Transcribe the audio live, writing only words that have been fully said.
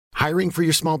Hiring for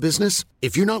your small business?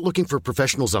 If you're not looking for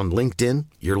professionals on LinkedIn,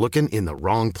 you're looking in the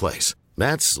wrong place.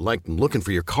 That's like looking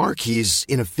for your car keys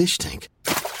in a fish tank.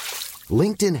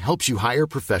 LinkedIn helps you hire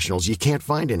professionals you can't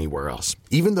find anywhere else,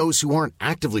 even those who aren't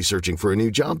actively searching for a new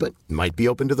job but might be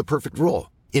open to the perfect role.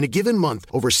 In a given month,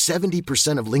 over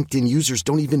 70% of LinkedIn users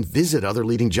don't even visit other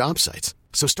leading job sites.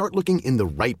 So start looking in the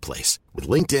right place. With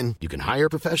LinkedIn, you can hire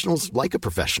professionals like a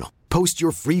professional. Post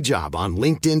your free job on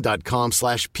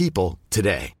linkedin.com/people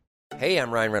today. Hey,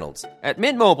 I'm Ryan Reynolds. At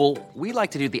Mint Mobile, we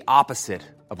like to do the opposite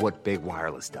of what Big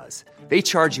Wireless does. They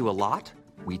charge you a lot,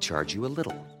 we charge you a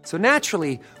little. So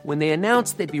naturally, when they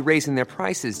announced they'd be raising their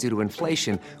prices due to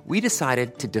inflation, we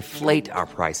decided to deflate our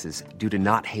prices due to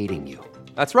not hating you.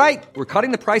 That's right. We're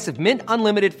cutting the price of Mint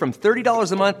Unlimited from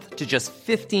 $30 a month to just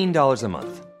 $15 a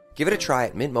month. Give it a try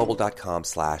at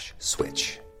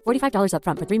mintmobile.com/switch. $45 up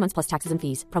front for 3 months plus taxes and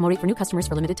fees. Promo rate for new customers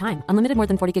for limited time. Unlimited more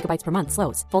than 40 gigabytes per month.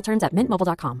 Slows full terms at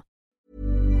mintmobile.com.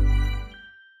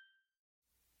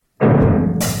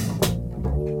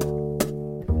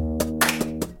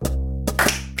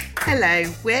 Hello,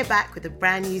 we're back with a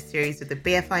brand new series of the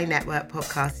BFI Network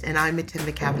podcast, and I'm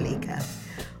Matimba Kavalika.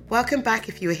 Welcome back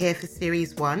if you were here for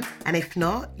series 1, and if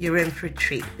not, you're in for a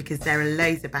treat because there are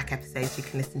loads of back episodes you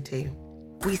can listen to.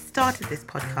 We started this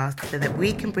podcast so that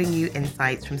we can bring you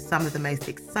insights from some of the most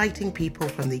exciting people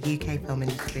from the UK film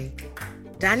industry.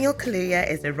 Daniel Kaluuya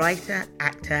is a writer,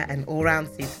 actor, and all-round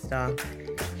superstar.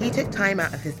 He took time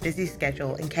out of his busy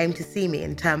schedule and came to see me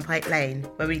in Turnpike Lane,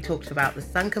 where we talked about the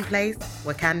sunken place,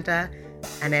 Wakanda,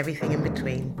 and everything in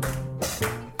between.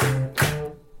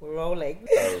 We're rolling.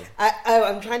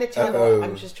 I'm trying to channel.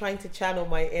 I'm just trying to channel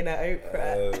my inner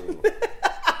Oprah.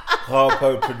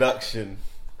 Harpo Production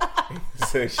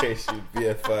Association with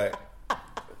BFI.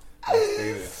 Let's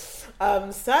do this.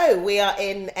 So we are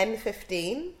in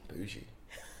N15. Bougie.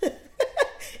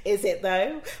 Is it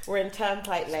though? We're in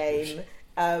Turnpike Lane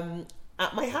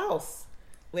at my house.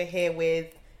 We're here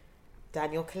with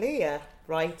Daniel Kaluuya,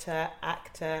 writer,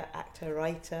 actor,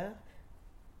 writer.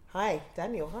 Hi,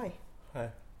 Daniel. Hi.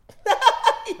 Hi.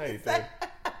 How you doing?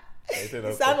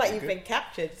 You sound like you've been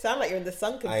captured. You sound like you're in the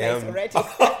sunken place already.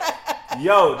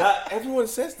 Yo, everyone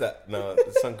says that now.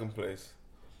 The sunken place.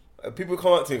 People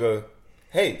come up to you and go,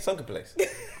 "Hey, sunken place."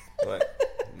 I'm like,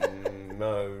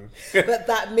 no. But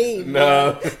that meme,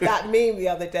 no. That meme the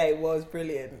other day was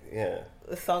brilliant. Yeah.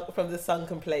 From the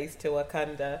sunken place to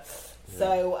Wakanda. Yeah.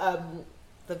 So,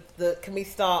 can we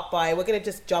start by? We're going to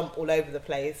just jump all over the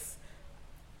place.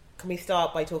 Can we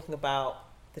start by talking about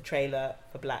the trailer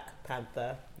for Black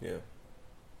Panther? Yeah.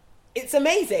 It's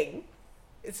amazing.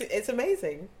 It's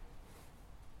amazing.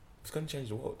 It's going to change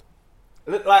the world.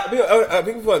 Like,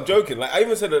 people aren't joking. Like, I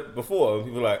even said it before, and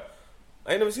people are like,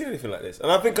 I ain't never seen anything like this.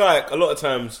 And I think, like, a lot of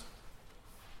times,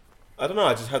 I don't know,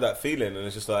 I just had that feeling, and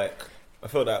it's just like, I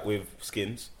felt that with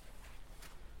Skins.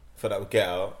 I felt that with Get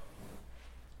Out.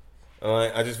 And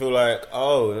I just feel like,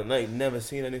 oh, no, you've never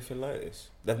seen anything like this.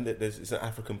 It's an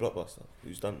African blockbuster.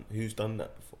 Who's done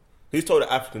that before? Who's told an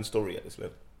African story at this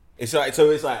level? It's like,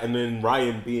 and then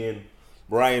Ryan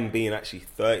being actually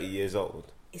 30 years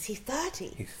old. Is he 30?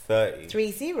 He's 30.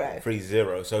 30?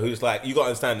 30. So who's like, you got to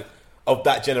understand, of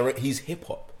that generation, he's hip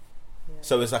hop. Yeah.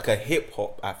 So it's like a hip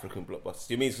hop African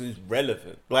blockbuster. You mean it's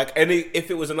relevant? Like,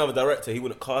 if it was another director, he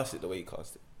wouldn't cast it the way he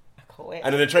cast it. I can't wait.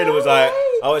 And then the trailer was like,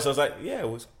 so I was like, yeah,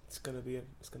 it's gonna be a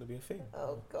thing.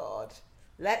 Oh God,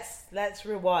 let's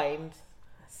rewind.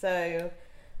 So,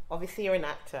 obviously you're an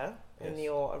actor and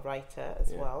you're a writer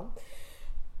as well.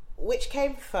 Which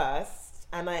came first?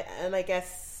 And I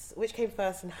guess which came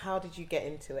first, and how did you get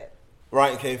into it?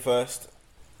 Writing came first.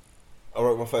 I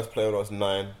wrote my first play when I was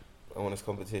 9. I won this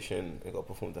competition. It got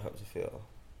performed at Hampstead Theatre.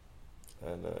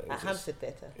 And at Hampstead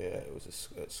Theatre? Yeah, it was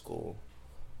at school,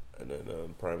 and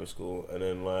then primary school, and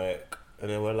then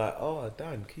we're like, oh,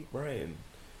 Dan, keep writing.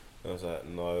 And I was like,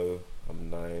 no, I'm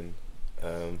 9.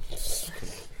 I'm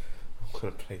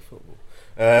gonna play football.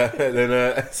 But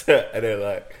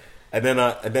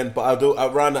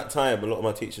around that time, a lot of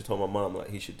my teachers told my mum like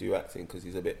he should do acting because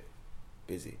he's a bit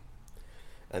busy.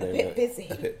 And a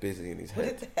bit busy in his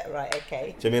head. Right,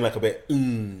 okay. Do you mean like a bit?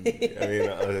 I'm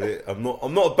not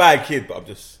a bad kid, but I'm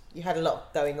just. You had a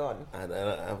lot going on, and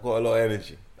I've got a lot of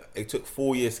energy. It took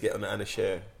 4 years to get on the Anna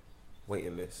Sher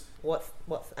waiting list. What's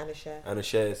Anna Sher? Anna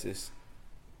Sher is this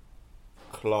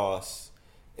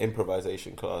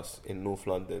improvisation class in North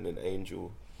London in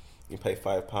Angel. You pay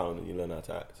 £5 and you learn how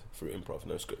to act through improv,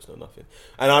 no scripts, no nothing.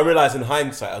 And I realised in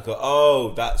hindsight, I go,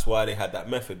 oh, that's why they had that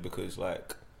method, because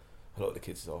like a lot of the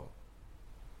kids are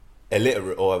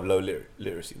illiterate or have low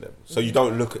literacy levels. So you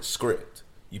don't look at script,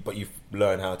 but you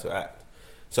learn how to act.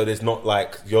 So there's not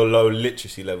like your low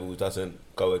literacy level doesn't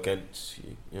go against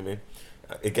you. You know what I mean?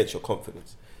 It gets your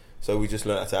confidence. So we just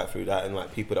learned how to act through that, and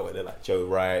like people that went there, like Joe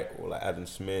Wright or like Adam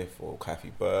Smith or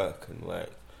Kathy Burke, and like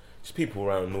just people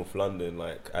around North London,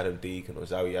 like Adam Deacon or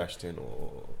Zoe Ashton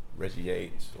or Reggie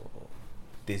Yates or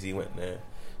Dizzy went there.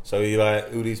 So you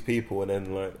like all these people, and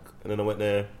then I went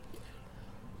there.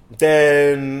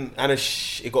 Then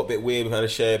it got a bit weird with Anna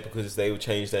Share because they would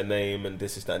change their name and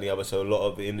this, that, and the other. So a lot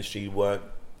of the industry weren't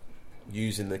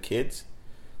using the kids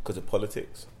because of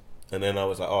politics. And then I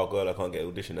was like, oh god, I can't get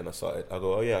audition. And I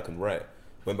go, oh yeah, I can write.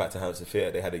 Went back to Hampstead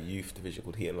Theatre. They had a youth division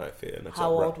called Heat and Light Theatre.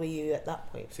 How old were you at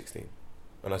that point? 16.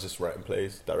 And I was just writing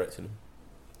plays, directing them,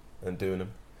 and doing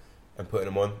them, and putting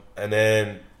them on. And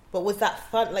then. But was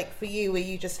that fun? Like for you, were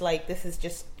you just like, this is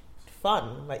just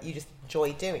fun? Like you just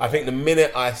enjoy doing it? I think the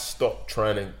minute I stopped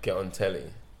trying to get on telly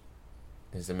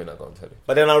is the minute I got on telly.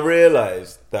 But then I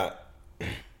realised that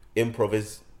improv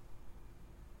is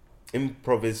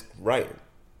writing.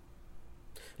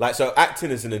 Like, so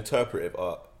acting is an interpretive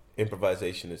art.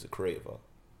 Improvisation is a creative art.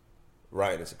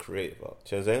 Writing is a creative art.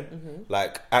 Do you know what I'm saying? Mm-hmm.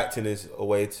 Like, acting is a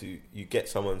way to, you get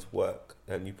someone's work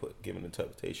and you give an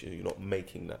interpretation. You're not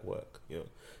making that work, you know.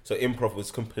 So improv was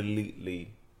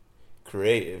completely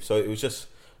creative. So it was just,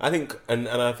 I think, and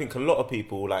I think a lot of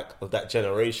people, like, of that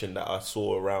generation that I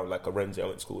saw around, like Arenze, I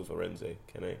went to school with Arenze,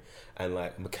 and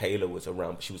like Michaela was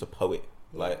around, but she was a poet.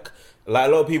 Like a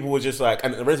lot of people were just like,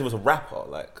 and Arenze was a rapper.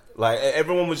 Like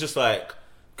everyone was just like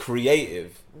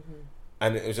creative,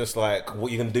 and it was just like,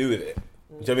 what you can do with it. Do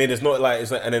you know what I mean? It's not like,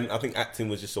 it's like, and then I think acting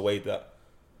was just a way that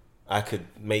I could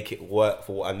make it work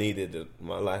for what I needed in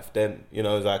my life. Then, you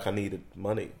know, it was like I needed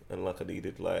money, and like I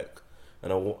needed like,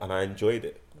 and I enjoyed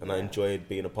it, and I enjoyed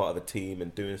being a part of a team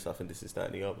and doing stuff and this, that,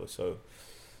 and the other. So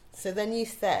then you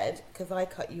said, because I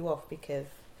cut you off because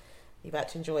you've had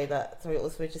to enjoy that. So it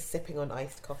was, we're just sipping on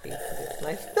iced coffee. It's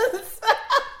nice.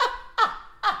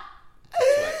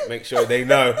 Like, make sure they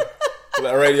know. It's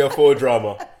like a Radio 4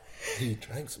 drama. He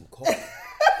drank some coffee.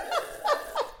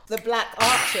 The Black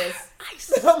Archers.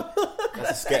 That's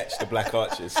a sketch, the Black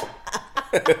Archers.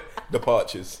 The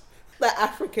Parchers. The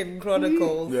African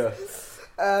Chronicles. Yeah.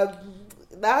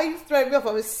 Now you've thrown me off.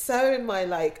 I was so in my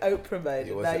like Oprah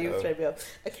mode. Now you've thrown me off.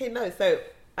 Okay, no, so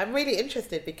I'm really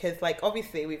interested because like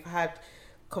obviously we've had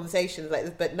conversations like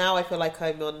this, but now I feel like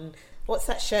I'm on, what's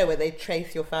that show where they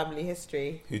trace your family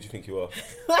history? Who do you think you are?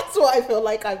 That's what I feel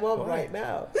like I'm on right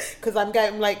now. Because I'm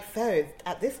like, so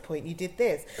at this point you did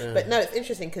this. But no, it's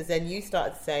interesting because then you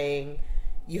started saying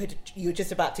you were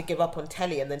just about to give up on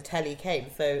telly, and then telly came.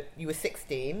 So you were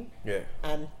 16. Yeah.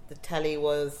 And the telly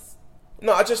was...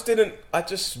 No, I just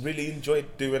really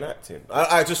enjoyed doing acting.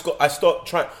 I stopped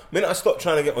trying. The minute I stopped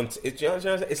trying to get on,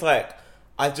 it's like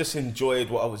I just enjoyed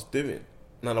what I was doing,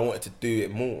 and I wanted to do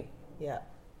it more. Yeah.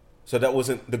 So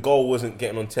the goal wasn't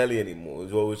getting on telly anymore. It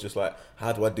was always just like,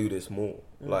 how do I do this more?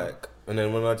 Like, and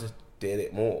then when I just did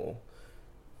it more,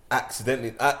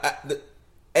 accidentally,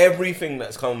 everything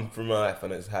that's come from my life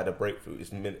and has had a breakthrough is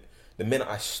the minute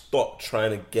I stopped trying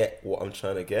to get what I'm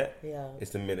trying to get. Yeah. It's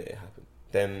the minute it happened.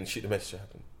 Then Shoot the Messenger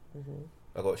happened.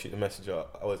 Mm-hmm. I got Shoot the Messenger.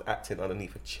 I was acting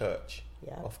underneath a church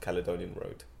off Caledonian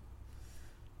Road.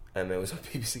 And there was a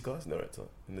BBC class director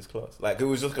in this class. Like, it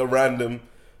was just a random...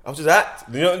 I was just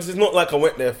acting. You know, it's not like I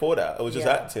went there for that. I was just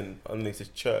acting underneath this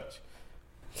church.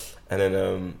 And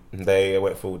then I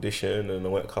went for audition, and I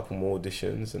went a couple more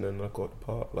auditions, and then I got the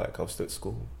part. Like, I was still at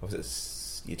school. I was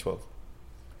at year 12.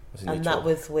 And that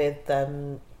was with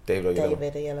David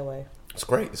Oyelowo. It's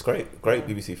great. Great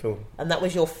BBC film. And that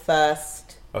was your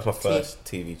first... That was my first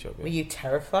TV job. Yeah. Were you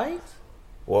terrified?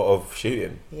 What, of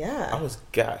shooting? Yeah. I was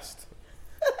gassed.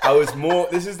 I was more...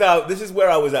 This is where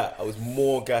I was at. I was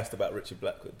more gassed about Richard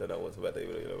Blackwood than I was about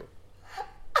David Oyelowo.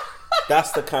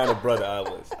 That's the kind of brother I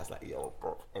was. I was like, yo,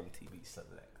 bro, MTV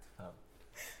Select.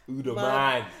 Who the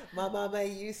man? My mama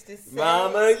used to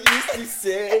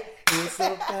say... You're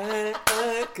so fine,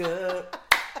 girl.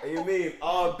 You mean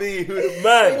RB, who the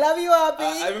man? We love you, RB.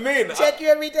 I mean, check you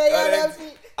every day. I love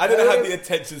you. I didn't have the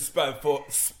attention span for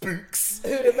spooks. Who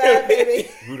the man, baby?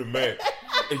 Who the man?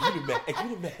 Hey, you the man. Hey, you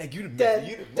the man. Hey, you the man.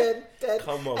 You the man. Dun.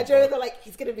 Come on. I do remember, like,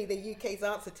 he's going to be the UK's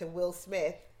answer to Will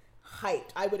Smith.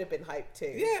 Hyped. I would have been hyped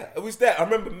too. Yeah, it was there. I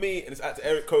remember me and this actor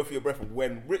Eric Kofi O'Brien,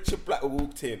 when Richard Blackwood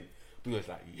walked in, we was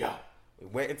like, yo. We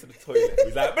went into the toilet. We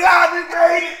was like, blah, we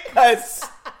made it. Yes.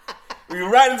 We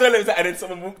ran into the toilet and then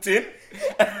someone walked in.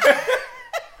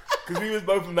 Because we was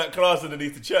both in that class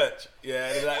underneath the church. Yeah,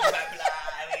 and they're like, blah, blah,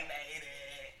 we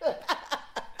made it.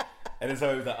 And then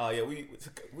someone was like, oh yeah, what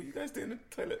you guys doing in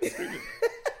the toilet screaming?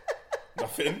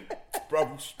 Nothing.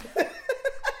 Brubbles.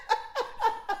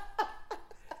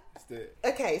 do it.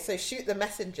 Okay, so Shoot the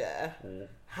Messenger.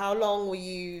 How long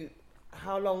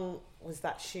was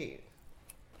that shoot?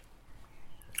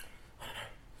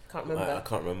 Can't remember. I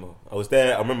can't remember. I was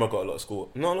there. I remember I got a lot of school.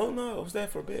 No. I was there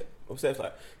for a bit. I was there for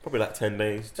probably 10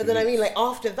 days. But then I mean,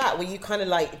 after that, were you kind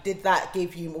of did that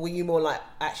give you? Were you more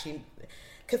actually?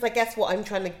 Because I guess what I'm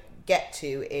trying to get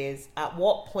to is at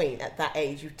what point at that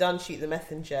age you've done Shoot the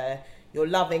Messenger, you're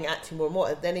loving acting more and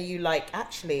more. Then are you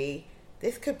actually,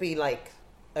 this could be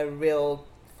a real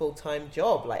full-time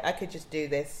job. I could just do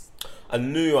this. I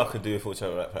knew I could do a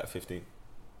full-time at 15.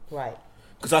 Right.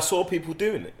 Because I saw people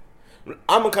doing it.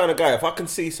 I'm the kind of guy, if I can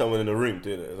see someone in the room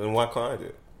doing it, then why can't I do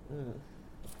it?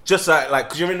 Just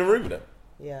because you're in the room with them.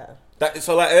 Yeah.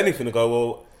 So anything to go,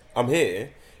 well, I'm here,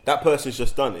 that person's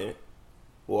just done it,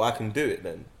 well, I can do it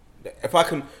then.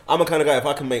 I'm the kind of guy, if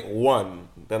I can make one,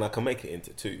 then I can make it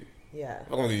into two. Yeah. If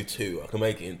I'm going to do two, I can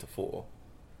make it into four.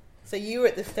 So you were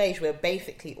at the stage where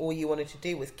basically all you wanted to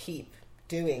do was keep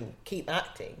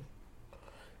acting.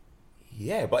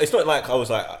 Yeah, but it's not I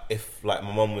was if my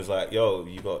mum was yo,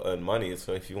 you got to earn money,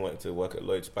 so if you wanted to work at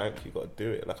Lloyd's Bank, you got to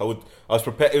do it. I was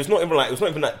prepared. It was not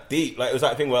even that deep. It was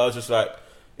that thing where I was just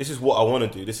this is what I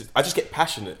want to do. I just get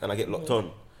passionate and I get locked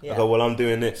on. Yeah. I go, well, I'm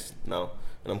doing this now,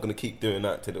 and I'm going to keep doing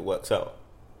that till it works out.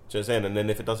 Do you know what I'm saying? And then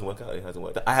if it doesn't work out, it hasn't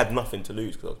worked out. I had nothing to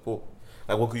lose because I was poor.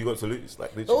 What could you got to lose?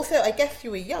 But also, I guess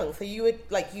you were young, so you would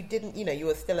you didn't, you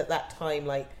were still at that time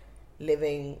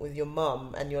living with your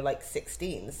mum, and you're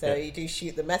 16, so you do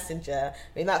Shoot the Messenger. I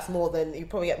mean, that's more than, you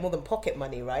probably get more than pocket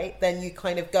money, right? Then you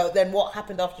kind of go, then what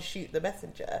happened after Shoot the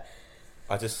Messenger?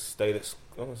 I just stayed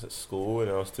I was at school,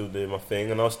 and I was still doing my thing,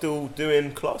 and I was still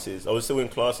doing classes. I was still in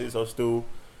classes, I was still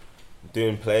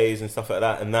doing plays and stuff like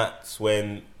that, and that's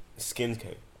when Skins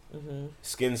came. Mm-hmm.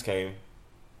 Skins came,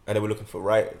 and they were looking for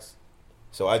writers.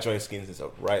 So I joined Skins as a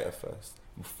writer first,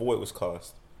 before it was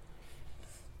cast.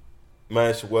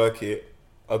 Managed to work it.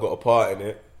 I got a part in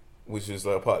it, which was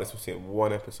a part that's in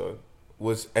one episode.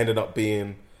 Ended up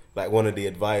being one of the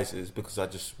advisors because I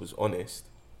just was honest.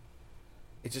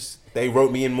 They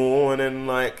wrote me in more, and then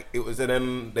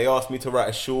then they asked me to write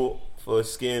a short for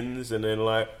Skins, and then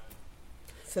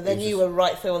So then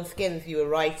so on Skins you were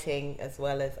writing as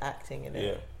well as acting in it.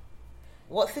 Yeah.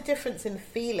 What's the difference in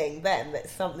feeling then?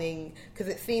 That's something, because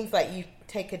it seems like you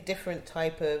take a different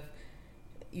type of.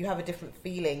 You have a different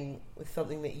feeling with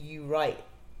something that you write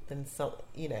than some,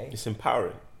 It's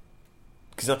empowering.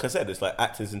 Because like I said, it's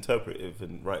acting's interpretive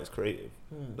and writing's creative.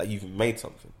 You've made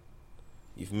something.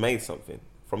 You've made something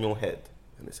from your head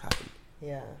and it's happened.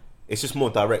 Yeah. It's just more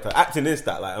direct. Acting is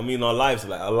that. Our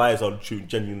lives are true,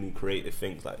 genuinely creative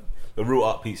things. The real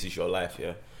art piece is your life,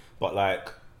 yeah? But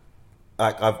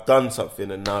I've done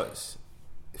something and now it's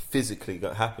physically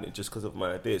happening just because of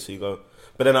my idea. So you go...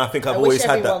 But then I think I've always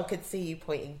had that. Everyone could see you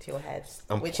pointing to your head.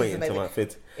 I'm pointing to my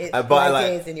feet. It's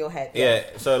ideas in your head. Yeah.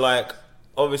 So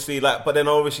obviously, but then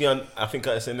obviously, I think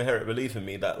it's an inherent belief in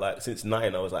me that since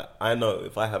 9, I was I know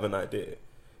if I have an idea,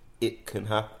 it can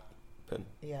happen.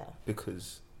 Yeah.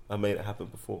 Because I made it happen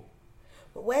before.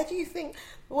 But where do you think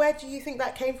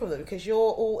that came from though? Because you're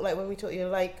all when we talk,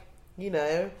 you're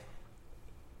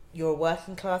you're a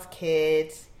working class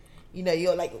kid.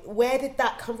 You're where did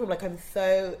that come from? I'm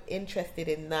so interested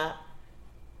in that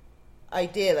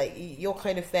idea. You're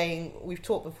kind of saying, we've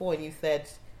talked before and you said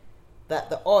that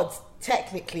the odds,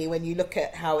 technically, when you look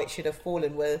at how it should have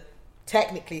fallen, were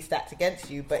technically stacked against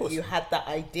you, but you had that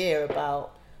idea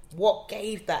about what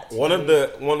gave that to you. One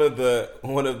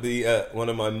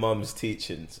of my mum's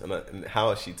teachings, and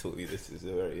how she taught me this is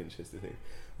a very interesting thing.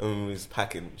 And we was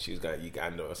packing, she was going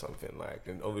Uganda or something,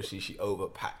 and obviously she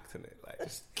overpacked in it,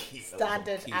 just keep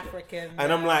standard African.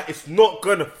 And I'm it's not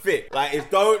gonna fit.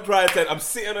 Don't try to. I'm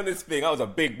sitting on this thing. I was a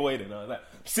big boy then. I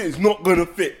was it's not gonna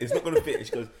fit. It's not gonna fit. And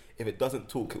she goes, if it doesn't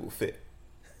talk, it will fit.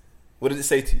 What did it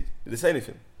say to you? Did it say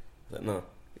anything? I was no.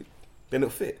 Then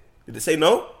it'll fit. Did it say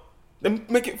no? Then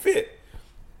make it fit.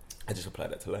 I just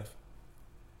applied that to life.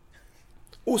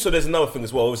 Also, there's another thing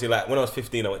as well. Obviously, when I was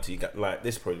 15, I went to Uganda.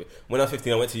 This project. When I was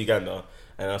 15, I went to Uganda,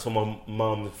 and I saw my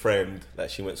mum's friend that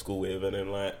she went to school with, and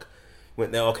then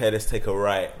went there. Okay, let's take a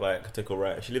right. Take a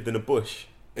right. She lived in the bush,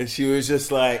 and she was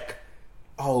just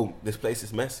oh, this place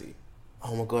is messy.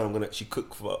 Oh my god, She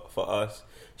cooked for us.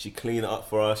 She cleaned it up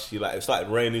for us. She it started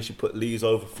raining. She put leaves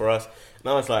over for us, and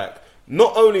I was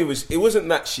not only it wasn't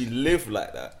that she lived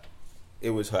like that,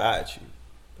 it was her attitude.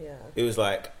 Yeah. It was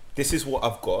this is what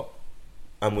I've got.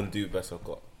 I'm going to do the best I've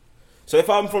got. So if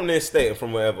I'm from the estate and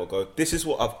from wherever I go, this is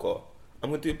what I've got. I'm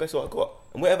going to do the best what I've got.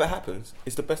 And whatever happens,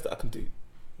 it's the best that I can do.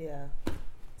 Yeah.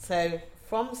 So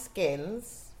from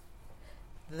Skins,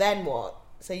 then what?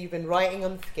 So you've been writing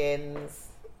on Skins.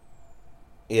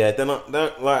 Yeah, then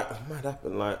mad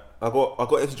happened. Like I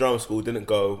got into drama school, didn't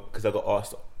go because I got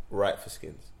asked to write for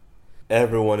Skins.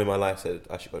 Everyone in my life said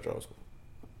I should go to drama school.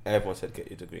 Everyone said get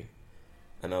your degree,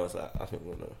 and I was like, I think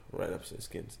I'm gonna write an episode of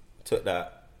Skins. Took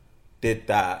that, did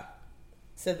that.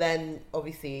 So then,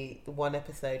 obviously, the one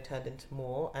episode turned into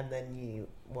more, and then you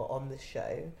were on the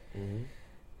show. Mm-hmm.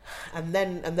 And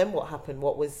then what happened?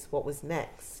 What was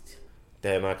next?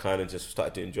 Then I kind of just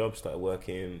started doing jobs, started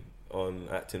working on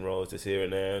acting roles just here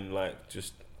and there, and like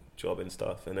just jobbing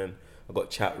stuff. And then I got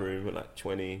Chat Room at like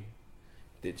 20,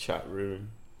 did Chat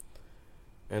Room,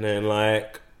 and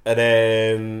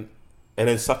then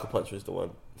Sucker Punch was the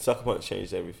one. Sucker Punch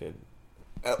changed everything.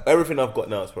 Everything I've got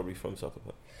now is probably from Sucker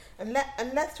Punch. And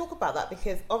let's talk about that,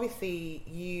 because obviously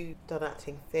you've done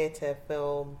acting, theatre,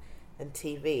 film and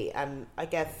TV, and I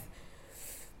guess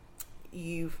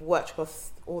you've worked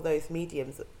across all those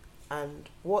mediums. And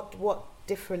what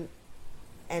different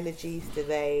energies do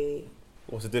they...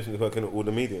 What's the difference working at all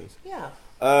the mediums? Yeah.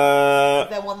 Is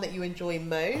there one that you enjoy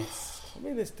most? I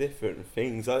mean, there's different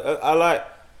things. I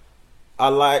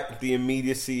like the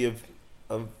immediacy of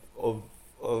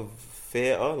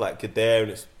theatre. Like you're there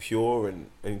and it's pure and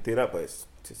you do that, but it's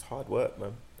hard work,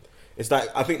 man. It's like,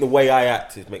 I think the way I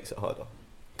act makes it harder,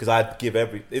 because I give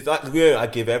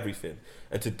everything,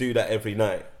 and to do that every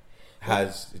night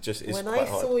is when quite I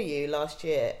hard. saw you last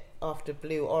year after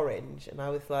Blue Orange, and I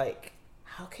was like,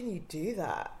 how can you do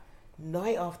that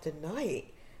night after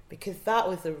night? Because that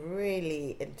was a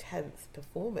really intense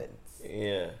performance.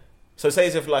 Yeah. So say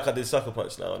as if like I did Sucker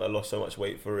Punch now and I lost so much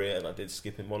weight for it, and I did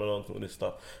skipping monologues and all this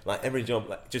stuff. Like every jump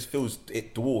like just feels,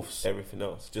 it dwarfs everything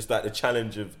else. Just like the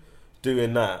challenge of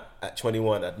doing that at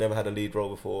 21. I'd never had a lead role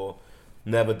before.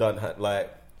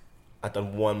 I'd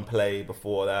done one play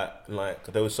before that.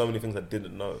 Like there were so many things I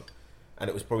didn't know, and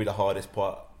it was probably the hardest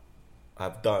part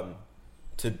I've done.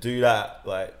 To do that,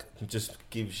 like, just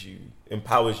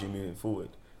empowers you moving forward,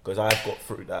 because I've got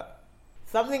through that.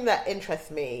 Something that interests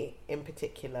me in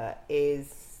particular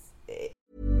is...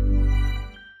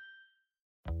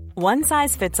 One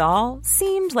size fits all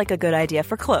seemed like a good idea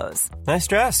for clothes. Nice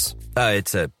dress.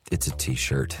 It's a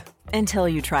t-shirt. Until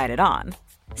you tried it on.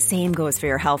 Same goes for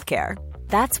your healthcare.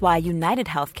 That's why United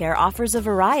Healthcare offers a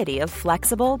variety of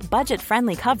flexible,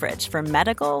 budget-friendly coverage for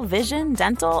medical, vision,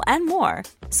 dental, and more.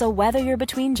 So whether you're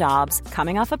between jobs,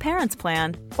 coming off a parent's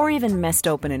plan, or even missed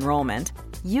open enrollment,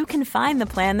 you can find the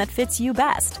plan that fits you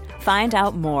best. Find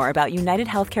out more about United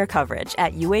Healthcare coverage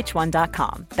at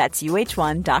uh1.com. That's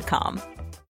uh1.com.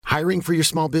 Hiring for your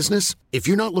small business? If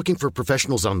you're not looking for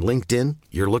professionals on LinkedIn,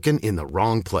 you're looking in the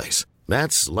wrong place.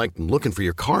 That's like looking for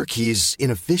your car keys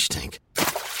in a fish tank.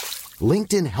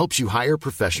 LinkedIn helps you hire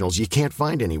professionals you can't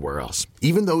find anywhere else,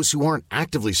 even those who aren't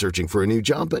actively searching for a new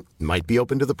job but might be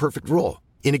open to the perfect role.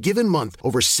 In a given month,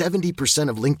 over 70%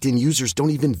 of LinkedIn users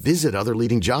don't even visit other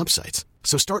leading job sites.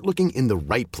 So start looking in the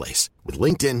right place. With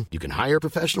LinkedIn, you can hire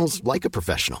professionals like a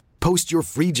professional. Post your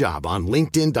free job on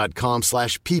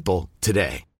linkedin.com/people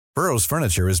today. Burrow's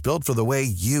furniture is built for the way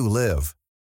you live.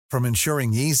 From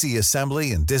ensuring easy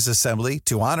assembly and disassembly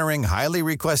to honoring highly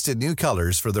requested new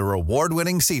colors for their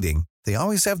award-winning seating, they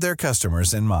always have their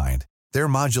customers in mind. Their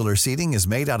modular seating is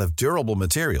made out of durable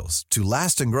materials to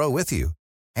last and grow with you.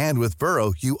 And with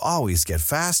Burrow, you always get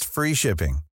fast, free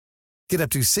shipping. Get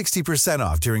up to 60%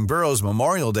 off during Burrow's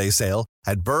Memorial Day sale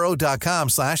at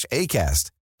burrow.com/ACAST.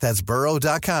 That's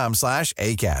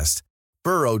burrow.com/ACAST.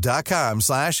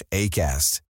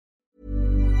 burrow.com/ACAST.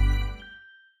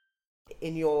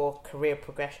 In your career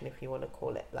progression, if you want to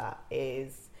call it that,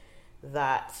 is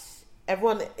that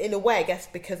everyone, in a way, I guess,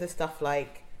 because of stuff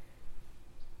like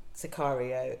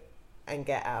Sicario and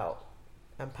Get Out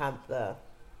and Panther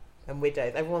and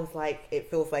Widows, everyone's like, it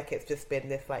feels like it's just been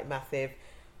this like massive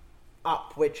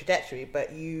upward trajectory,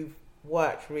 but you've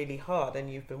worked really hard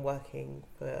and you've been working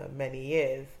for many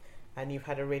years and you've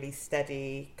had a really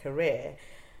steady career.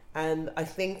 And I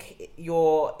think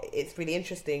it's really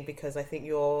interesting because I think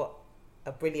you're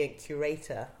a brilliant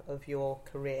curator of your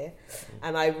career,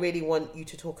 and I really want you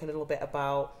to talk a little bit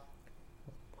about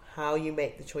how you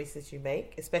make the choices you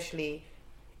make, especially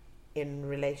in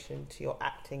relation to your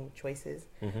acting choices.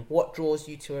 Mm-hmm. What draws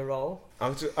you to a role?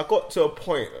 I got to a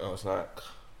point I was like,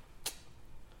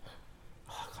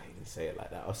 I can't even say it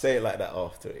like that. I'll say it like that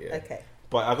after it, yeah. Okay.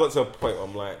 But I got to a point where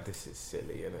I'm like, this is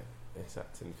silly, innit? This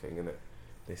acting thing, innit?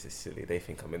 This is silly. They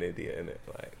think I'm an idiot, innit?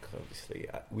 Like, obviously,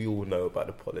 we all know about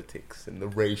the politics and the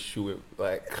racial,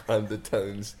 like,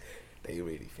 undertones. They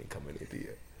really think I'm an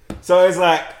idiot. So it's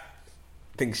like,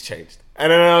 things changed.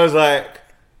 And then I was like,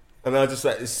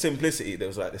 this simplicity. There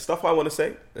was like, there's stuff I want to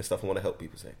say, there's stuff I want to help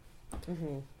people say.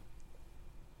 Mm-hmm.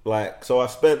 like, so I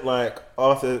spent like,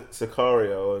 after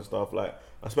Sicario and stuff, like,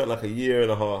 I spent like a year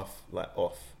and a half, like,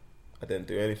 off. I didn't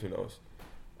do anything else.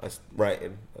 I was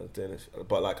writing, I was doing this,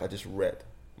 but like, I just read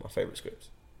my favourite scripts.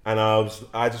 And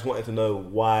I just wanted to know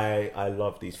why I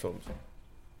love these films.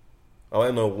 I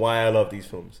want to know why I love these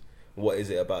films. What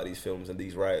is it about these films and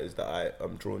these writers that I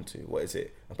am drawn to? What is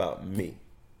it about me? Do you know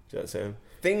what I'm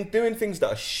saying? Doing things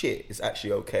that are shit is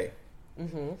actually okay.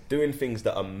 Mm-hmm. Doing things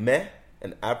that are meh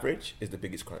and average is the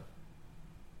biggest crime.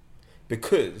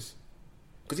 Because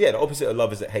yeah, the opposite of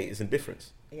love is hate is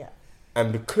indifference. Yeah.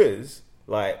 And because,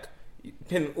 like,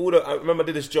 I remember I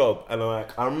did this job and I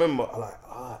remember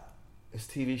this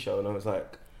TV show, and I was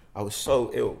like, I was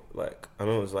so ill. Like, I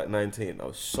remember I was like 19. I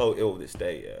was so ill this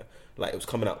day, yeah. Like, it was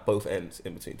coming out both ends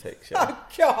in between takes, yeah. Oh,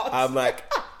 God. I'm like,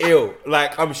 ill.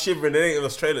 Like, I'm shivering. It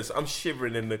was trailers. So I'm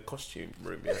shivering in the costume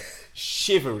room, yeah.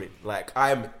 Shivering. Like,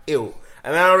 I'm ill.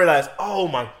 And then I realised, oh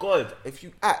my God, if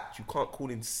you act, you can't call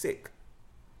in sick.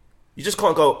 You just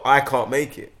can't go, I can't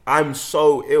make it. I'm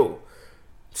so ill.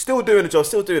 Still doing the job,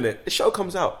 still doing it. The show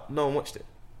comes out. No one watched it.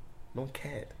 No one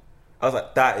cared. I was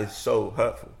like, that is so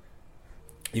hurtful.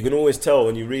 You can always tell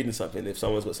when you're reading something if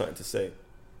someone's got something to say.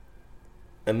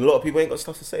 And a lot of people ain't got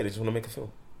stuff to say. They just want to make a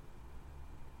film.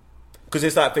 Because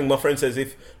it's that thing my friend says,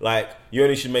 if, like, you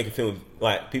only should make a film,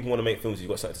 like, people want to make films, you've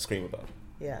got something to scream about.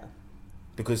 Yeah.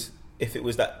 Because if it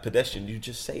was that pedestrian, you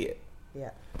just say it.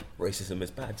 Yeah. Racism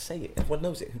is bad. Say it. Everyone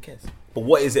knows it. Who cares? But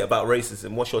what is it about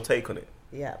racism? What's your take on it?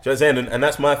 Yeah. Do you know what I'm saying? And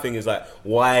that's my thing, is like,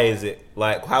 why is it,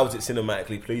 like, how is it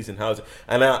cinematically pleasing? How is it?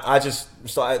 And I just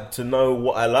started to know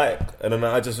what I like. And then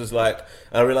I just was like,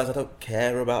 I realised I don't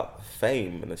care about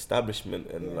fame and establishment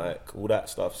and like all that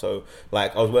stuff. So,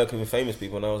 like, I was working with famous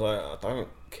people and I was like, I don't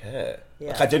care.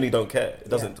 Yeah. Like, I genuinely don't care. It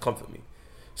doesn't comfort me.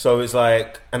 So it's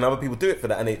like, and other people do it for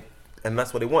that, and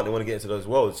that's what they want. They want to get into those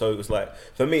worlds. So it was like,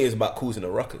 for me, it's about causing a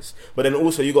ruckus. But then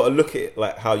also, you got to look at it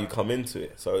like how you come into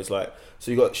it. So it's like, so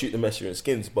you got Shoot the Messenger and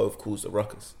Skins both cause a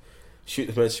ruckus. Shoot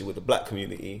the Messenger with the black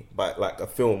community, by like a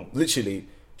film, literally,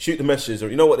 Shoot the Messenger,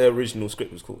 you know what their original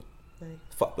script was called? No.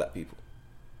 Fuck black people.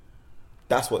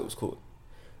 That's what it was called.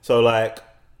 So like,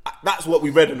 that's what we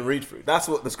read in the read through. That's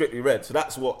what the script we read. So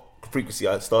that's what frequency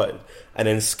I started. And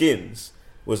then Skins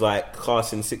was like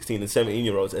casting 16 and 17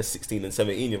 year olds as 16 and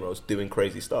 17 year olds doing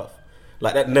crazy stuff.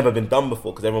 Like, that never been done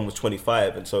before because everyone was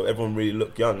 25 and so everyone really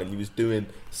looked young and he was doing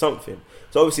something.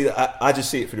 So obviously I just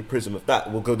see it through the prism of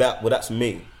that. Well, that's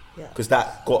me. Because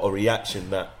that got a reaction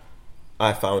that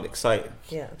I found exciting.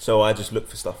 Yeah. So I just look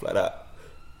for stuff like that.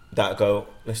 That go,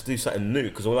 let's do something new.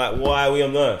 Because we're like, why are we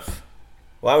on Earth?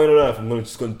 Why are we on Earth? I'm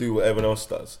just going to do what everyone else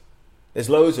does. There's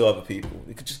loads of other people.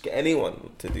 You could just get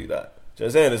anyone to do that. Do you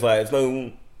know what I'm saying? It's like, it's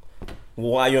no,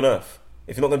 why are you on Earth?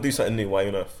 If you're not going to do something new, why are you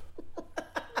on Earth?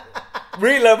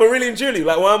 Really, like, but really and truly,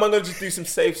 like, why am I going to just do some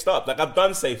safe stuff? Like, I've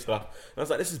done safe stuff. And I was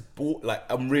like, this is like,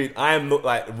 I am not,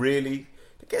 like, really,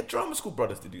 get drama school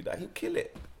brothers to do that. He'll kill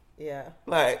it. Yeah.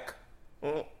 Like,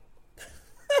 it's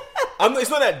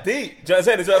not that deep. Do you know what I'm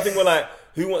saying? It's that thing where, like,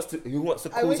 who wants to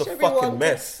cause a fucking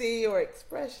mess? Could see your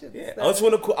expressions. Yeah, I want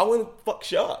to fuck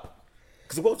shit up.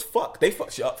 Because the world's fucked. They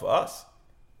fuck shit up for us.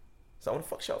 So I want to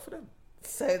fuck shit up for them.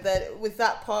 So then, was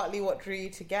that partly what drew you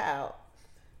to Get Out?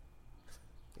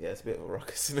 Yeah, it's a bit of a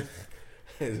ruckus, isn't it?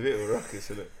 It's a bit of a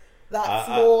ruckus, isn't it? That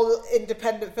small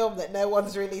independent film that no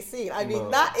one's really seen. I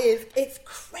mean, it's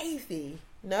crazy,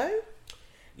 no? Yeah.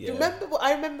 Do you remember?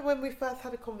 I remember when we first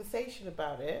had a conversation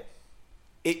about it.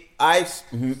 I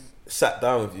sat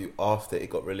down with you after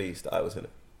it got released. I was in it.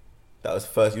 That was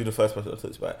first. You were the first person I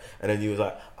talked about it, and then you was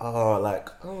like,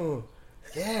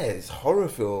 yeah, it's a horror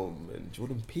film and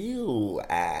Jordan Peele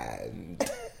and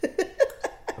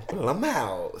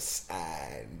Blumhouse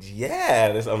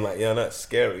and I'm like, yeah, that's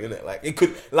scary, isn't it? Like, it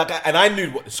could, like, and I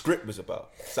knew what the script was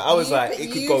about, so I was like,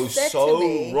 it could go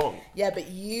so wrong. Yeah, but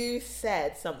you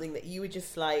said something that you were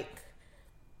just like,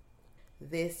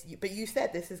 this, but you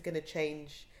said this is going to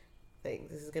change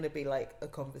things. This is going to be like a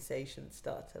conversation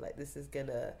starter. Like, this is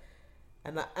gonna,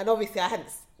 and obviously I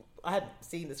hadn't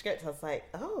seen the script. I was like,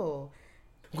 oh.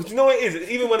 Because you know what it is?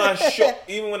 Even when I shot,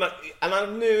 and I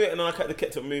knew it, and I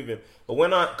kept it moving. But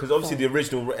because obviously the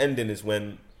original ending is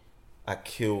when I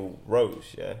kill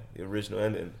Rose, yeah? The original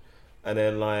ending. And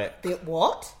then like... The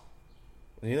what?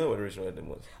 You know what the original ending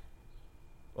was?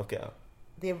 Of Get Out.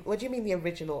 What do you mean the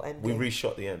original ending? We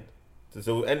reshot the end. So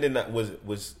the ending that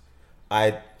was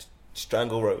I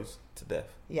strangle Rose to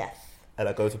death. Yes. And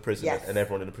I go to prison, and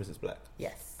everyone in the prison's black.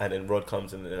 Yes. And then Rod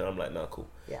comes in, and I'm like, nah, cool.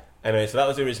 Yeah. Anyway, so that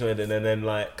was the original ending, and then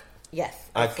like... Yes.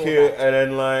 I killed, and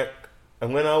then like...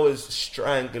 And when I was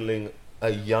strangling a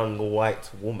young white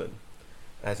woman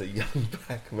as a young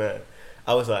black man,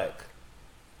 I was like,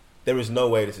 there is no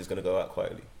way this is going to go out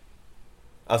quietly.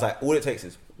 I was like, all it takes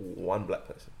is one black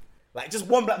person. Like, just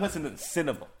one black person in the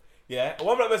cinema. Yeah?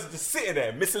 One black person just sitting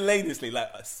there miscellaneously like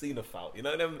a cinephile. You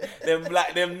know, them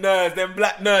black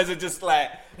nerds are just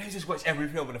like, they just watch every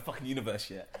film in the fucking universe,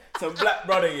 yeah? Some black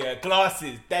brother, yeah,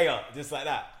 glasses, day up, just like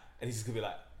that. And he's just going to be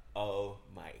like, oh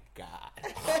my God.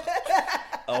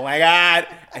 Oh my God.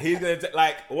 And he's going to,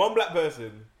 like, one black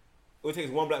person, it takes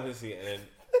one black person to see it, and then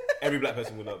every black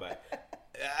person will know about it.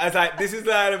 I was like, this is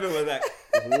the kind of film. I was like,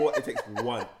 what? It takes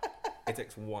one. It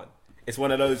takes one. It's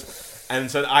one of those.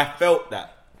 And so I felt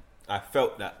that.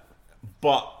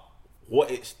 But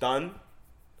what it's done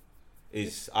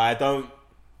is,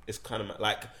 it's kind of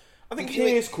like, I think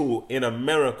here is cool. In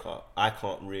America, I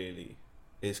can't really,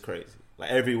 it's crazy. Like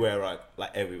everywhere I go.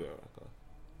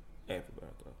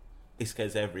 It's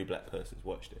because every black person's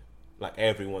watched it. Like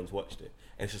everyone's watched it.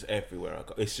 And it's just everywhere I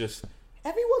go. It's just.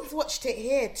 Everyone's watched it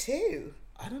here too.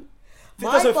 It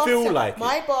doesn't feel like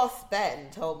my boss Ben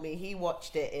told me he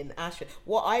watched it in Ashford.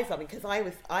 What I've done, because I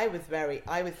was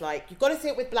like, you've got to see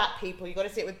it with black people.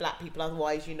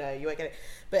 Otherwise, you won't get it.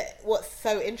 But what's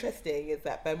so interesting is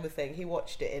that Ben was saying he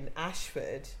watched it in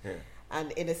Ashford,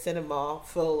 and in a cinema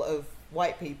full of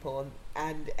white people,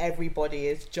 and everybody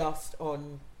is just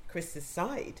on Chris's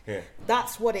side. Yeah.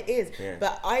 That's what it is. Yeah.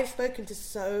 But I've spoken to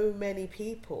so many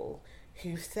people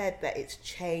who said that it's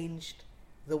changed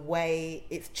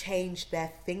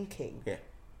their thinking. Yeah.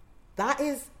 That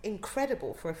is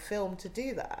incredible for a film to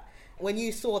do that. When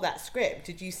you saw that script,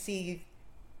 did you see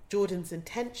Jordan's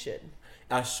intention?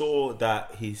 I saw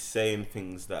that he's saying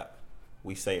things that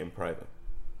we say in private.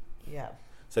 Yeah.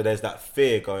 So there's that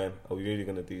fear going, are we really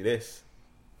going to do this?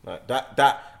 Like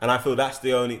that, and I feel that's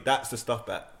the stuff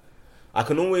that I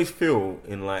can always feel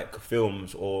in like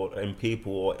films or in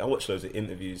people, or I watch loads of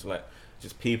interviews, like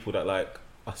just people that like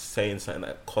are saying something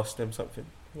that cost them something.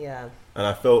 Yeah. And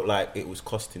I felt like it was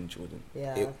costing Jordan.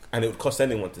 Yeah. And it would cost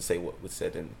anyone to say what was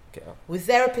said in Get Out. Was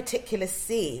there a particular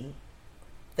scene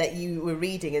that you were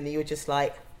reading and you were just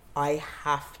like, I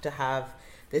have to have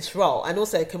this role? And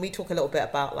also, can we talk a little bit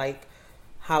about like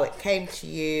how it came to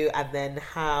you, and then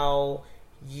how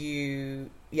you,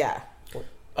 it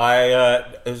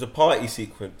was a party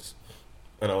sequence,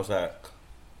 and I was like,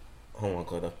 oh my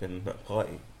God, I've been in that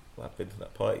party. I've been to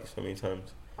that party so many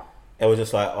times. It was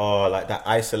just like, like that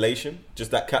isolation,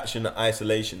 just that catching the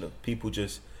isolation of people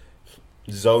just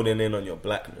zoning in on your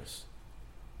blackness,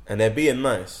 and they're being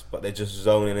nice, but they're just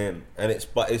zoning in, and it's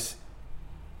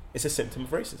a symptom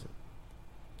of racism,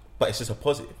 but it's just a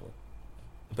positive one,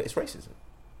 but it's racism.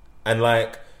 And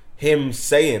like him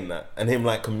saying that and him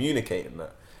like communicating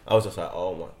that, I was just like,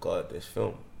 oh my God, this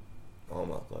film,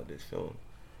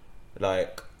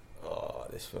 like, oh,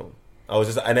 this film. I was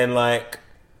just, and then like,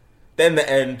 then the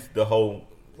end, all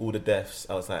the deaths,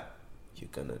 I was like, you're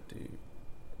gonna do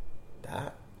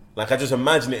that? Like, I just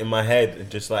imagine it in my head,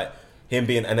 and just like him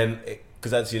being, and then,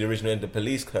 because that's the original end, the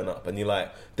police turn up, and you're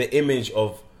like, the image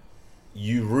of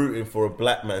you rooting for a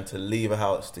black man to leave a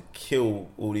house to kill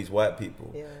all these white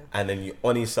people, and then you're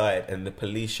on his side, and the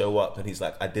police show up, and he's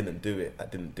like, I didn't do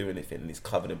anything, and he's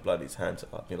covered in blood, his hands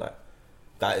are up. You're like,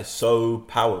 that is so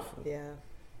powerful. Yeah.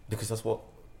 Because that's what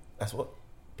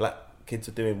black kids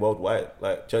are doing worldwide.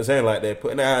 Like, do you know what I'm saying? Like, they're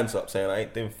putting their hands up saying, I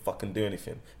didn't fucking do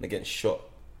anything, and they're getting shot.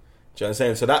 Do you know what I'm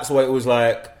saying? So that's what it was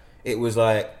like. It was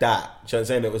like that. Do you know what I'm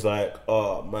saying? It was like,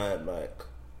 oh man, like,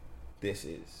 this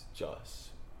is just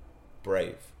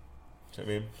brave. Do you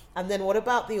know what I mean? And then what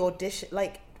about the audition?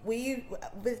 Like,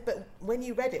 but when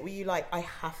you read it, were you like, I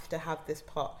have to have this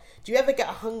part? Do you ever get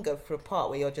a hunger for a part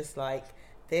where you're just like,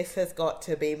 this has got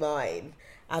to be mine?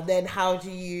 And then how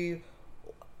did you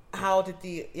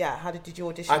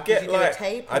audition? I get, did you like, do a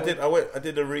tape? I did a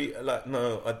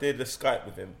Skype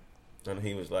with him, and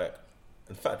he was like,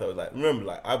 in fact, I was like, remember,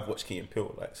 like, I've watched Key and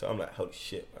Peele, like, so I'm like, holy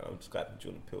shit, man, I'm Skyping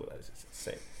Jordan Peele, like, this is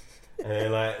insane. And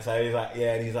then, like, so he's like,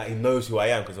 yeah, and he's like, he knows who I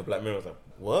am because of Black Mirror. I was like,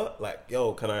 what? Like,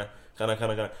 yo, can I?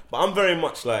 But I'm very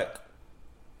much like,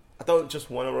 I don't just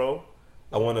want a role,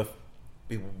 I want to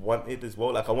be wanted as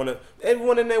well. Like, I want to,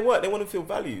 everyone in their work, they want to feel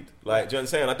valued. Like, do you know what I'm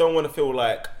saying? I don't want to feel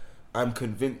like I'm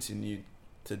convincing you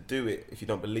to do it if you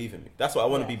don't believe in me. That's what I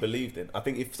want to be believed in. I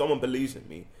think if someone believes in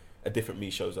me, a different me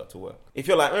shows up to work. If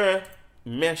you're like,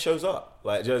 me shows up.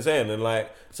 Like, do you know what I'm saying? And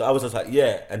like, so I was just like,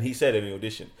 yeah. And he said in the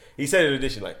audition,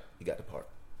 like, you got the part.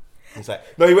 He's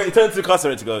like, no, he turned to the cast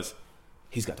director and goes,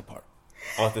 he's got the part.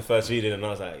 After the first reading, and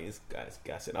I was like, this guy's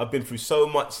gassing. I've been through so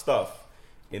much stuff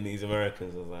in these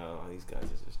Americans. I was like, oh, these guys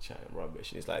are just chatting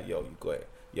rubbish. And he's like, yo, you got it.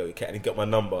 Yo, you can't. And he got my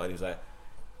number, and he's like,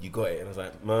 you got it. And I was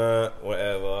like, man,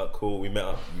 whatever, cool, we met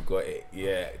up, you got it.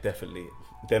 Yeah, definitely.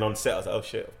 Then on set, I was like, oh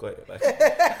shit, I've got it. Like,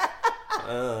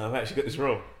 I've actually got this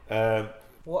wrong.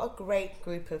 What a great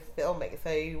group of filmmakers.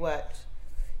 So you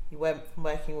went from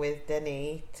working with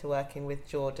Denny to working with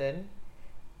Jordan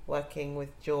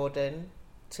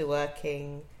to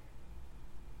working...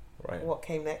 Ryan. What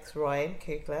came next? Ryan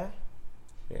Coogler.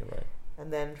 Yeah, right.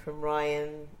 And then from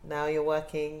Ryan, now you're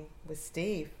working with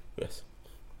Steve. Yes.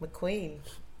 McQueen.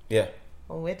 Yeah.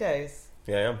 On Widows.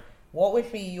 Yeah, I am. What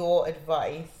would be your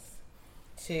advice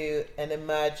to an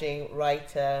emerging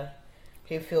writer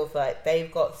who feels like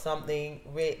they've got something,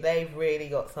 they've really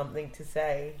got something to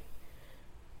say?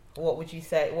 What would you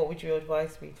say? What would your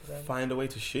advice be to them? Find a way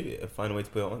to shoot it and find a way to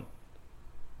put it on.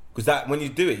 Because that, when you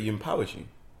do it, it empowers you.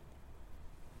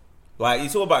 Like,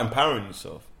 it's all about empowering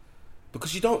yourself.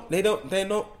 Because no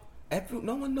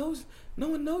one knows.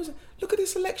 Look at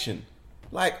this election.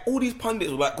 Like, all these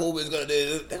pundits were like, Corbyn's gonna do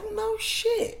this. They don't know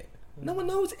shit. No one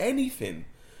knows anything.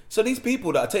 So these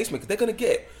people that are tastemakers, they're gonna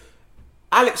get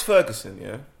Alex Ferguson,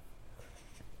 yeah,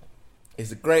 is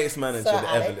the greatest manager that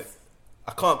ever lived.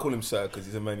 I can't call him sir because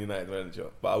he's a Man United manager,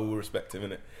 but I will respect him,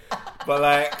 innit? But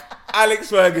like, Alex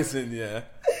Ferguson, yeah,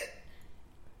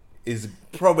 is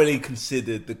probably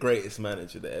considered the greatest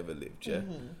manager that ever lived, yeah?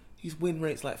 Mm-hmm. His win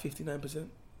rate's like 59%.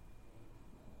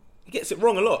 He gets it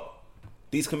wrong a lot.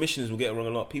 These commissioners will get it wrong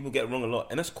a lot. People get it wrong a lot.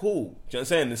 And that's cool. Do you know what I'm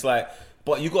saying? It's like,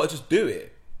 but you got to just do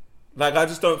it. Like, I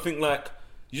just don't think like,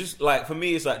 you just like, for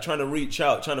me, it's like trying to reach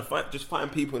out, trying to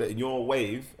find people that in your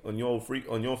wave, on your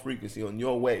frequency, on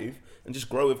your wave, and just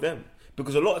grow with them.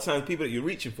 Because a lot of times people that you're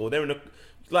reaching for, they're in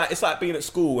it's like being at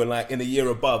school and like in a year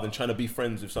above and trying to be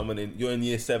friends with someone you're in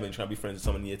year 7 trying to be friends with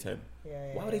someone in year 10.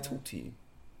 Why would they talk to you?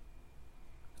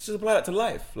 Just apply that to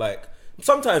life. Like,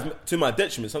 sometimes to my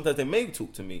detriment, sometimes they may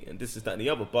talk to me and this is that and the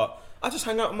other, but I just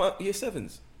hang out with my year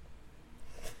 7s.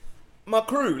 My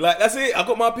crew, like, that's it. I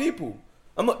got my people.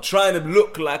 I'm not trying to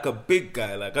look like a big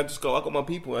guy. Like, I got my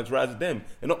people and I just rise with them.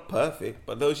 They're not perfect,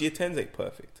 but those year 10s ain't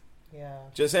perfect. Yeah. Do you know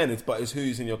what I'm saying? But it's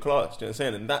who's in your class. Do you know what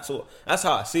I'm saying? And that's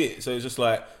how I see it. So it's just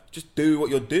like, just do what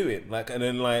you're doing. Like, and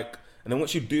then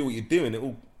once you do what you're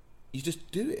doing, you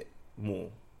just do it more.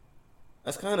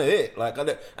 That's kind of it. Like,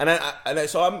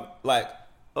 so I'm like,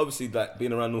 obviously, like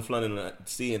being around North London, like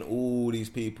seeing all these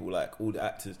people, like all the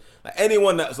actors, like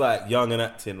anyone that's like young and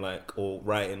acting, like or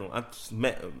writing, I've just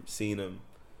met them, seen them.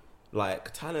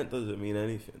 Like, talent doesn't mean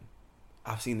anything.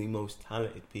 I've seen the most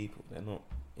talented people; they're not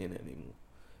in it anymore.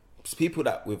 It's people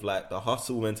that with like the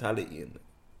hustle mentality and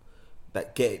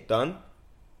that get it done.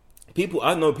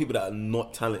 I know people that are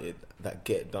not talented that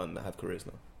get it done that have careers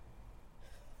now.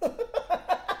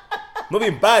 Not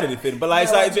being bad or anything, but like,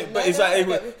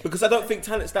 because I don't think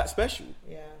talent's that special.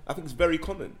 Yeah, I think it's very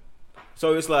common.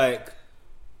 So it's like,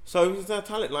 is there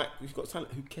talent? Like, if you've got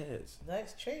talent, who cares? No,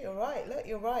 it's true. You're right. Look,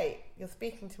 you're right. You're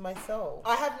speaking to my soul.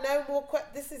 I have no more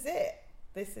questions. This is it.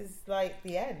 This is like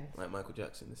the end. Like Michael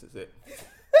Jackson. This is it.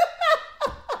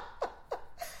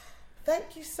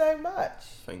 Thank you so much.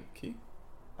 Thank you.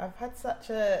 I've had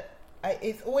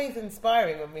it's always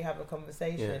inspiring when we have a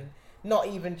conversation. Yeah. Not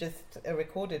even just a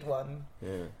recorded one.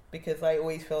 Yeah. Because I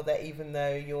always feel that even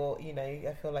though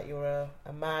I feel like you're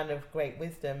a man of great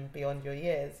wisdom beyond your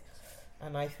years.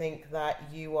 And I think that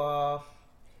you are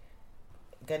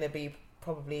going to be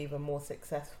probably even more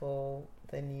successful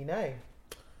than you know.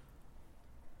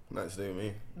 That's to do with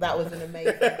me. That was an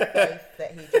amazing face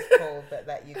that he just called, but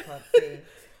that you can't see.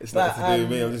 It's nothing to do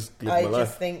with me. I'm just living my life. I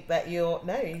just think that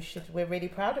we're really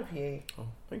proud of you. Oh,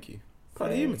 thank you.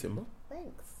 Proud of you, Matimba.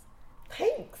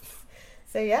 Thanks.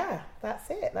 So yeah, that's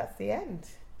it. That's the end.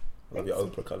 Love your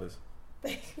Oprah colours.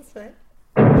 Thanks, man.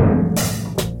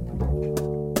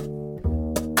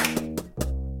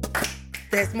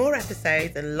 There's more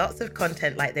episodes and lots of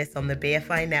content like this on the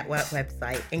BFI Network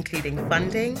website, including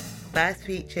funding, first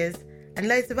features, and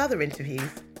loads of other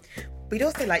interviews. We'd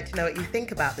also like to know what you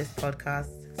think about this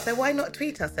podcast, so why not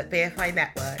tweet us at BFI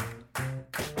Network?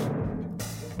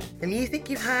 The music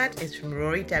you've heard is from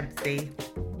Rory Dempsey.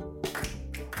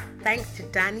 Thanks to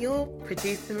Daniel,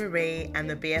 producer Marie, and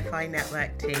the BFI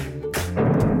Network team.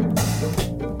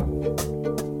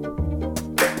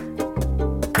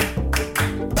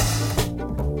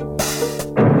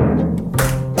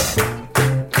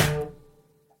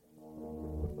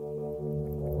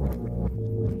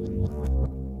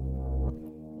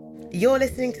 You're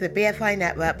listening to the BFI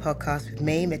Network podcast with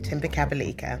me, Matimba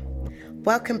Kabalika.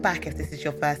 Welcome back if this is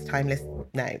your first time listening.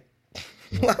 No.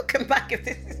 Welcome back if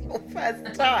this is your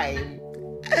first time.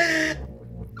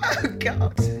 Oh,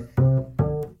 God.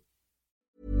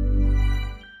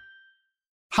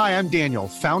 Hi, I'm Daniel,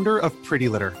 founder of Pretty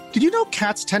Litter. Did you know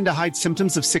cats tend to hide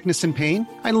symptoms of sickness and pain?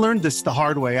 I learned this the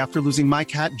hard way after losing my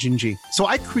cat, Gingy. So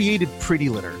I created Pretty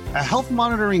Litter, a health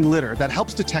monitoring litter that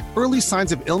helps detect early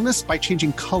signs of illness by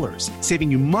changing colors, saving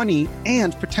you money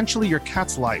and potentially your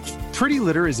cat's life. Pretty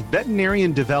Litter is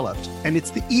veterinarian developed, and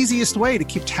it's the easiest way to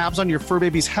keep tabs on your fur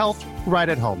baby's health right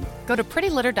at home. Go to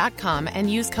prettylitter.com and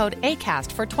use code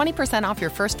ACAST for 20% off your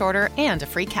first order and a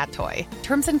free cat toy.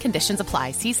 Terms and conditions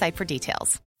apply. See site for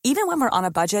details. Even when we're on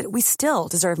a budget, we still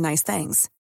deserve nice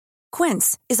things.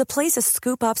 Quince is a place to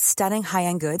scoop up stunning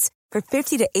high-end goods for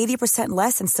 50 to 80%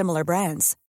 less than similar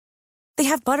brands. They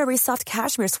have buttery soft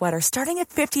cashmere sweaters starting at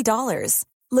 $50,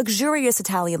 luxurious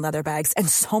Italian leather bags, and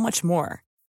so much more.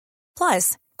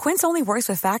 Plus, Quince only works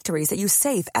with factories that use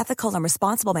safe, ethical, and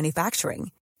responsible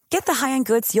manufacturing. Get the high-end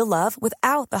goods you'll love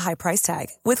without the high price tag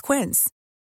with Quince.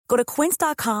 Go to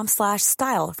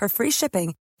quince.com/style for free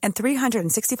shipping and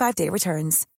 365-day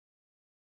returns.